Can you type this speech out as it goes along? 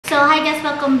guys,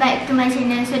 welcome back to my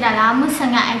channel. So dah lama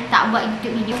sangat I tak buat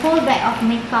YouTube video. Whole bag of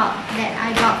makeup that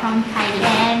I got from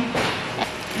Thailand.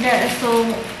 That also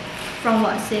from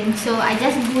Watson. So I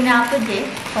just guna apa je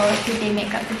for today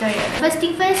makeup tutorial. First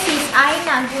thing first is I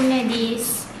nak guna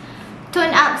this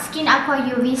Tone Up Skin Aqua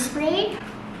UV Spray.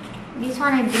 This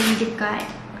one I beli dekat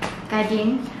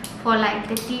Guardian for like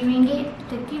 30 ringgit.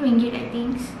 30 ringgit I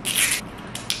think.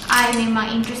 I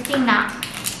memang interesting nak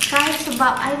try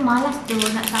sebab I malas tu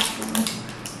nak sapu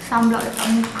sunblock dekat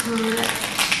muka. Like,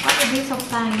 what a waste of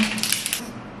time.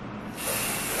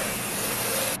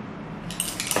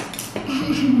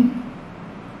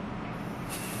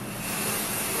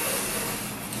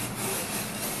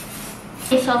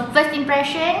 Okay, so first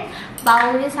impression,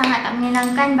 bau dia sangat tak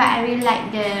menyenangkan, but I really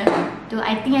like the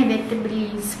I think I better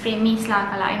beli spray mist lah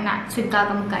kalau I nak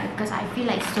segarkan muka, because I feel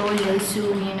like so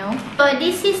lesu, you know. So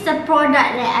this is the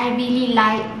product that I really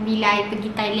like bila I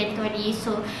pergi Thailand tadi.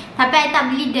 So tapi I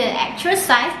tak beli the actual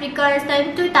size because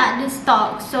time tu tak ada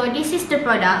stock. So this is the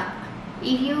product.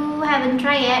 If you haven't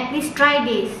tried yet, please try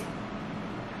this.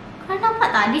 Kau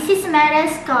nampak tak? This is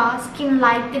Mascara Skin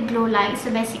Lighter Glow Light.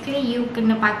 So basically you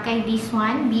kena pakai this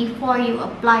one before you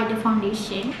apply the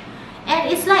foundation.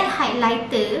 And it's like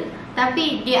highlighter,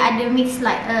 tapi dia ada mix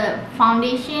like a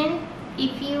foundation.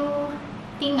 If you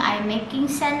think I'm making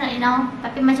sense right now,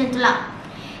 tapi macam tu lah.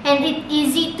 And it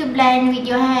easy to blend with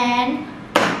your hand.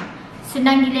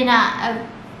 Senang gila nak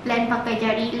blend pakai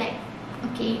jari. Like,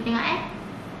 okay, tengok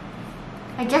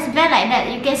I just blend like that.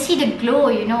 You can see the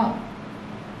glow, you know.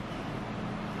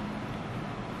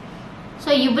 So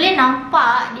you boleh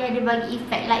nampak dia ada bagi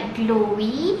effect like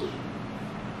glowy.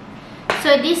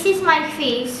 So this is my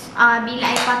face bila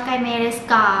I pakai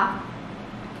mascara.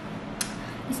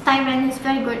 This Thailand is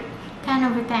very good. 10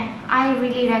 over 10. I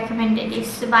really recommended this.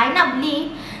 Sebab I nak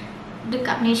beli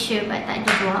dekat Malaysia but tak ada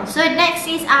jual. So next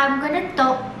is I'm gonna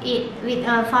top it with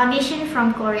a foundation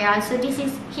from Korea. So this is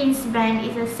Kin's brand.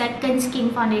 It's a second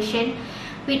skin foundation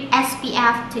with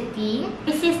SPF 30.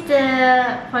 This is the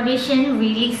foundation,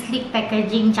 really sleek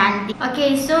packaging, cantik.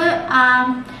 Okay, so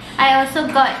I also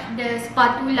got the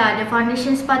spatula, the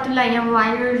foundation spatula yang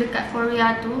viral dekat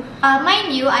Korea tu. Mind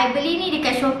you, I beli ni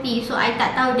dekat Shopee, so I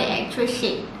tak tahu the actual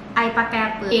shade I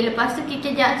pakai apa. Okay, lepas tu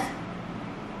kita just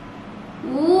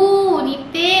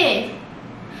nipis.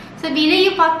 So bila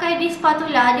you pakai this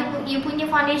spatula, you punya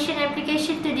foundation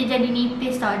application tu dia jadi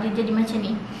nipis tau. Dia jadi macam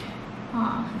ni.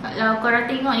 Kalau korang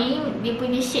tengok ni, dia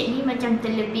punya shade ni macam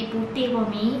terlebih putih for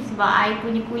me, sebab I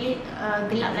punya kulit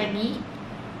gelap lagi.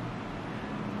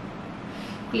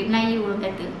 Kulit Melayu orang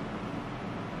kata.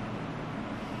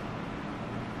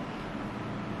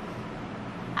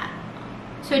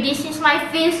 So this is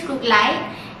my face look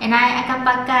like, and I akan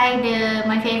pakai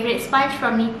my favorite sponge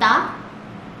from Nita.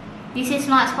 This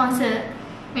is not sponsored,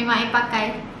 memang I pakai.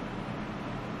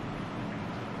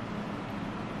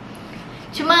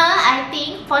 Cuma I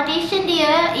think foundation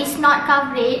dia is not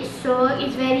coverage, so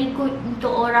it's very good untuk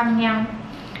orang yang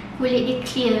kulit dia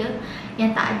clear,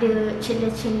 yang tak ada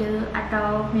celah-celah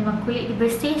atau memang kulit dia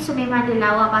bersih, so memang dia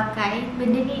lawa pakai.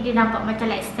 Benda ni dia nampak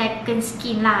macam like second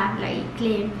skin lah, like it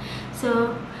claim.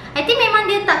 So I think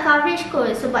memang dia tak coverage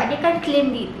kot, sebab dia kan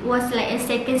claim it was like a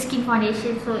second skin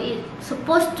foundation, so it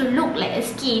supposed to look like a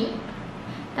skin.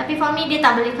 Tapi for me dia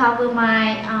tak boleh cover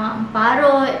my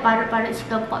parut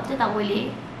sekepot tu, tak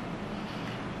boleh.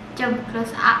 Jom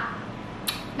close up.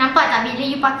 Nampak tak bila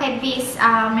you pakai base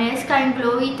mascara yang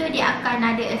glowy tu, dia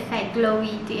akan ada effect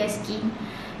glowy to your skin.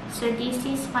 So this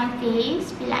is my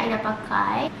face bila I dah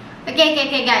pakai. Okay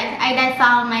guys, I dah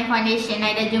found my foundation,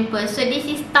 I dah jumpa. So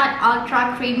this is Tarte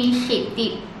Ultra Creamy Shape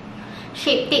Tip.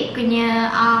 Shape Tape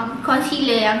punya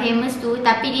concealer yang famous tu,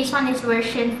 tapi this one is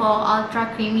version for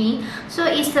ultra creamy. So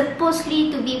it's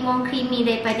supposedly to be more creamy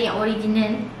daripada yang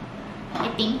original, I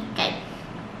think, kan.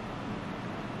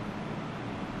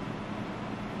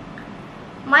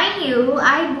 Mind you,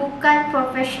 I bukan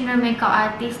professional makeup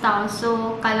artist tau.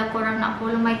 So kalau korang nak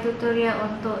follow my tutorial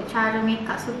untuk cara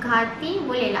makeup suka hati,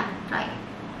 boleh lah try.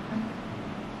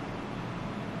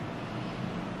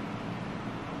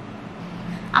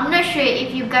 I'm not sure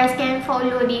if you guys can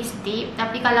follow this tip,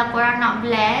 tapi kalau korang nak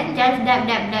blend, just dab,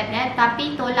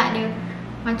 tapi tolak dia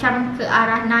macam ke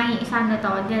arah naik sana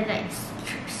tau. Dia like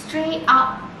straight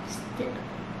up.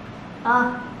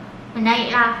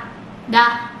 Menaik lah.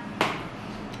 Dah.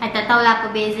 I tak tahulah apa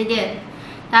beza dia.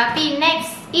 Tapi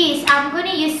next is I'm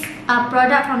gonna use a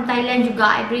product from Thailand juga.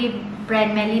 I beli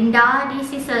brand Melinda.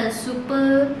 This is a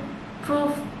super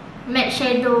proof matte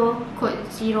shadow code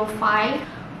 05.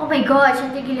 Oh my god,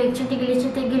 cantik gila.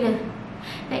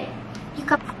 Like, you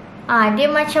can... dia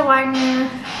macam warna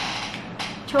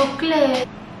coklat.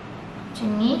 Macam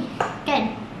ni, kan?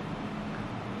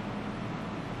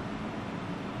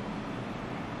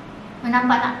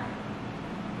 Nampak tak?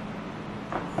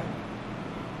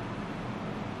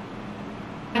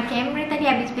 Kamera tadi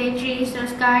habis bateri, so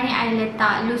sekarang ni I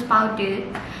letak loose powder.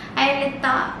 I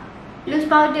letak loose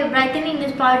powder, brightening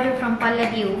loose powder from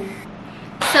Palladio.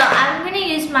 So I'm gonna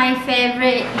use my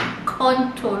favorite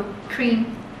contour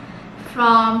cream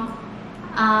from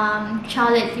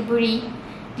Charlotte Tilbury.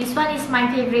 This one is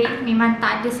my favorite. Memang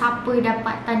tak ada siapa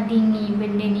dapat tandingi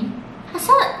benda ni.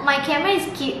 Asal my camera is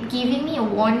keep giving me a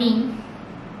warning.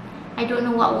 I don't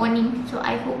know what warning, so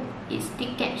I hope it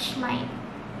still catch my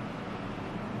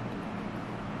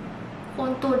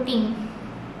contour thing.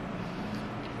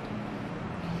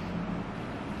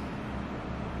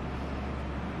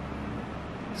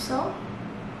 So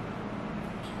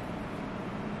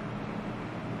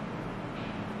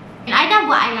I dah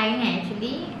buat eyeliner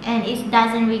actually, and it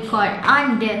doesn't record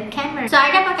on the camera. So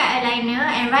I dah pakai eyeliner,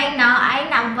 and right now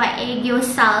I nak buat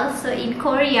aegyossal. So in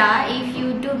Korea, if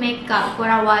you do makeup,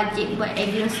 korang wajib buat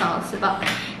aegyossal sebab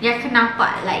dia akan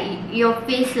nampak like your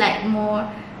face like more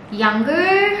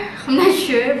younger. I'm not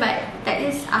sure, but that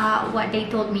is what they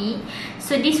told me.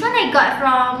 So this one I got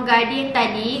from Guardian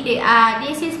tadi.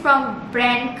 This is from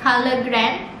brand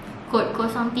Colorgram, code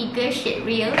 03 shade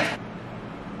real.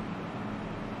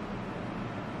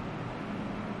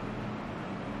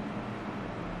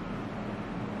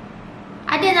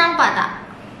 Ada nampak tak?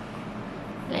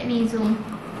 Let me zoom.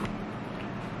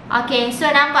 Okay, so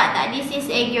nampak tak? This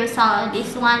is aegyossal.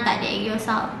 This one tak ada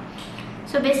aegyossal.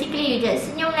 So basically you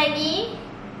just senyum lagi.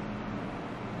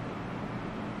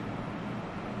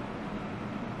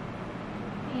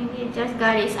 And you just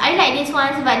garis. I like this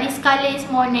one sebab this color is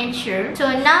more natural.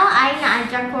 So now I nak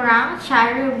ajar korang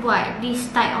cara buat this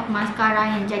type of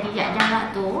mascara yang jadi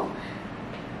jarak tu.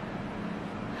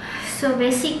 So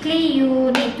basically you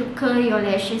need to curl your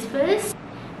lashes first.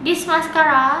 This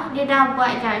mascara dia dah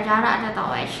buat jarak-jarak dah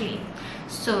tau actually.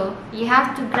 So you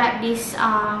have to grab this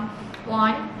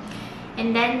one,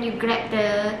 and then you grab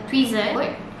the tweezer,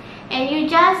 and you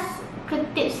just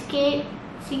ketip sikit,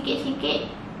 sikit-sikit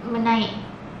menaik.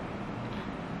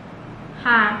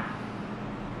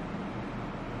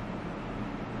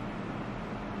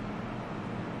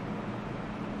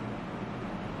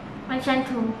 Macam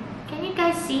tu. Can you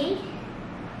guys see?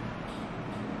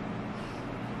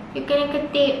 You kena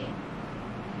ketip.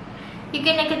 You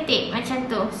kena ketip macam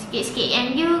tu, sikit-sikit. And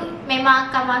you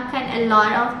memang akan makan a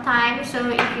lot of time. So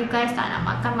if you guys tak nak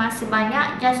makan masa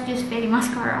banyak, just use fairy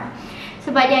mascara.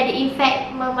 Sebab dia ada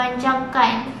efek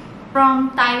memanjangkan.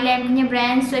 From Thailand punya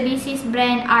brand. So this is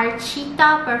brand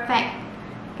Archita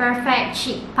Perfect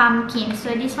Cheek Pumpkin.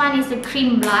 So this one is the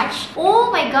cream blush.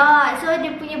 Oh my god. So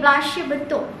dia punya blusher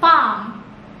bentuk palm.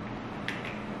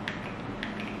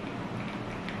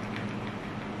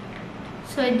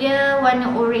 So dia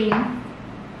warna orange.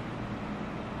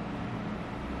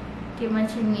 Dia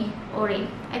macam ni,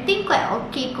 orange. I think quite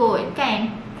okay kot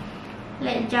kan.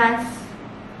 Let's just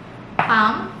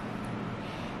pump.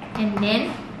 And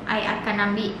then I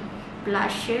akan ambil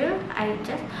blusher. I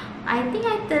think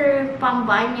I terpump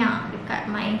banyak dekat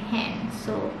my hand.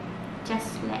 So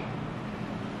just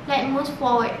let move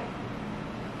forward.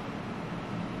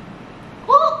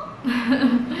 Oh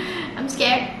I'm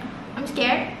scared.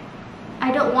 I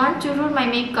don't want to ruin my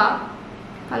makeup.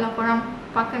 Kalau korang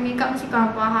pakai makeup mesti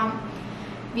korang faham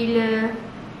bila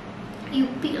you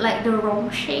pick like the wrong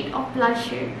shade of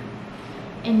blusher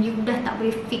and you dah tak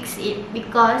boleh fix it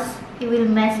because it will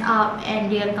mess up and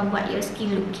dia akan buat your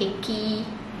skin look cakey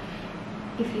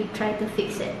if you try to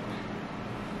fix it.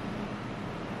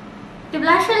 The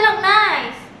blusher look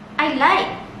nice. I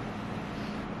like.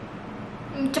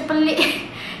 Macam pelik.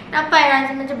 Nampak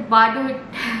rasa macam badut.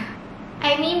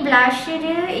 I mean blusher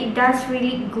dia, it does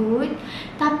really good.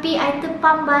 Tapi I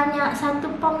terpump banyak.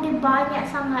 Satu pump dia banyak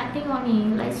sangat. Tengok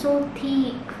ni, like so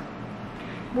thick.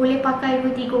 Boleh pakai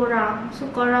 2-3 orang. So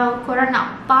kalau korang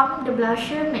nak pump the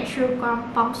blusher, make sure korang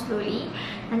pump slowly.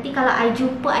 Nanti kalau I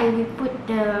jumpa, I will put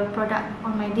the product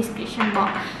on my description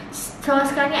box. So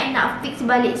sekarang ni I nak fix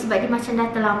balik sebab dia macam dah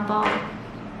terlampau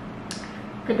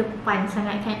ke depan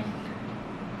sangat kan.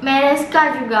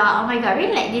 Mascara juga, oh my god,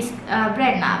 really like this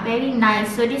brand lah, very nice.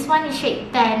 So this one is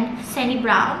shade 10, sandy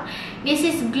brown. This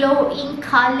is glow in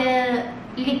color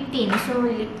lip tint, so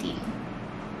lip tint.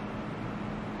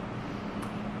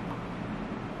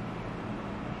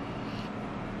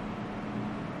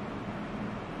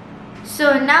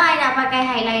 So now I nak pakai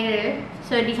highlighter.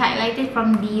 So this highlighter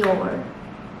from Dior.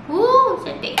 Woo,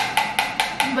 cantik.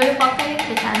 Boleh pakai,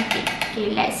 dia cantik.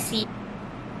 Okay, let's see.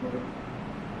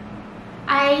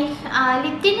 I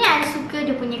lip tint ni I suka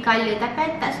dia punya colour, tapi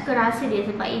I tak suka rasa dia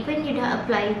sebab even you dah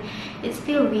apply, it's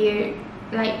still weird.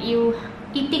 Like you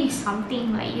eating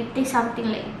something, like you taste something,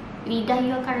 like lidah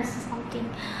you akan rasa something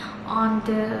on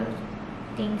the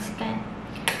things kan.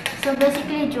 So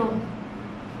basically jom.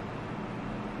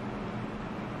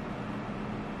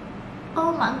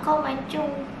 Oh mak kau macam.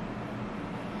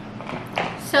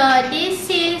 So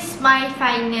this is my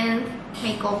final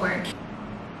makeover.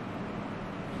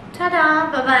 Ta-da!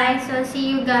 Bye-bye. So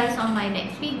see you guys on my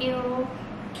next video.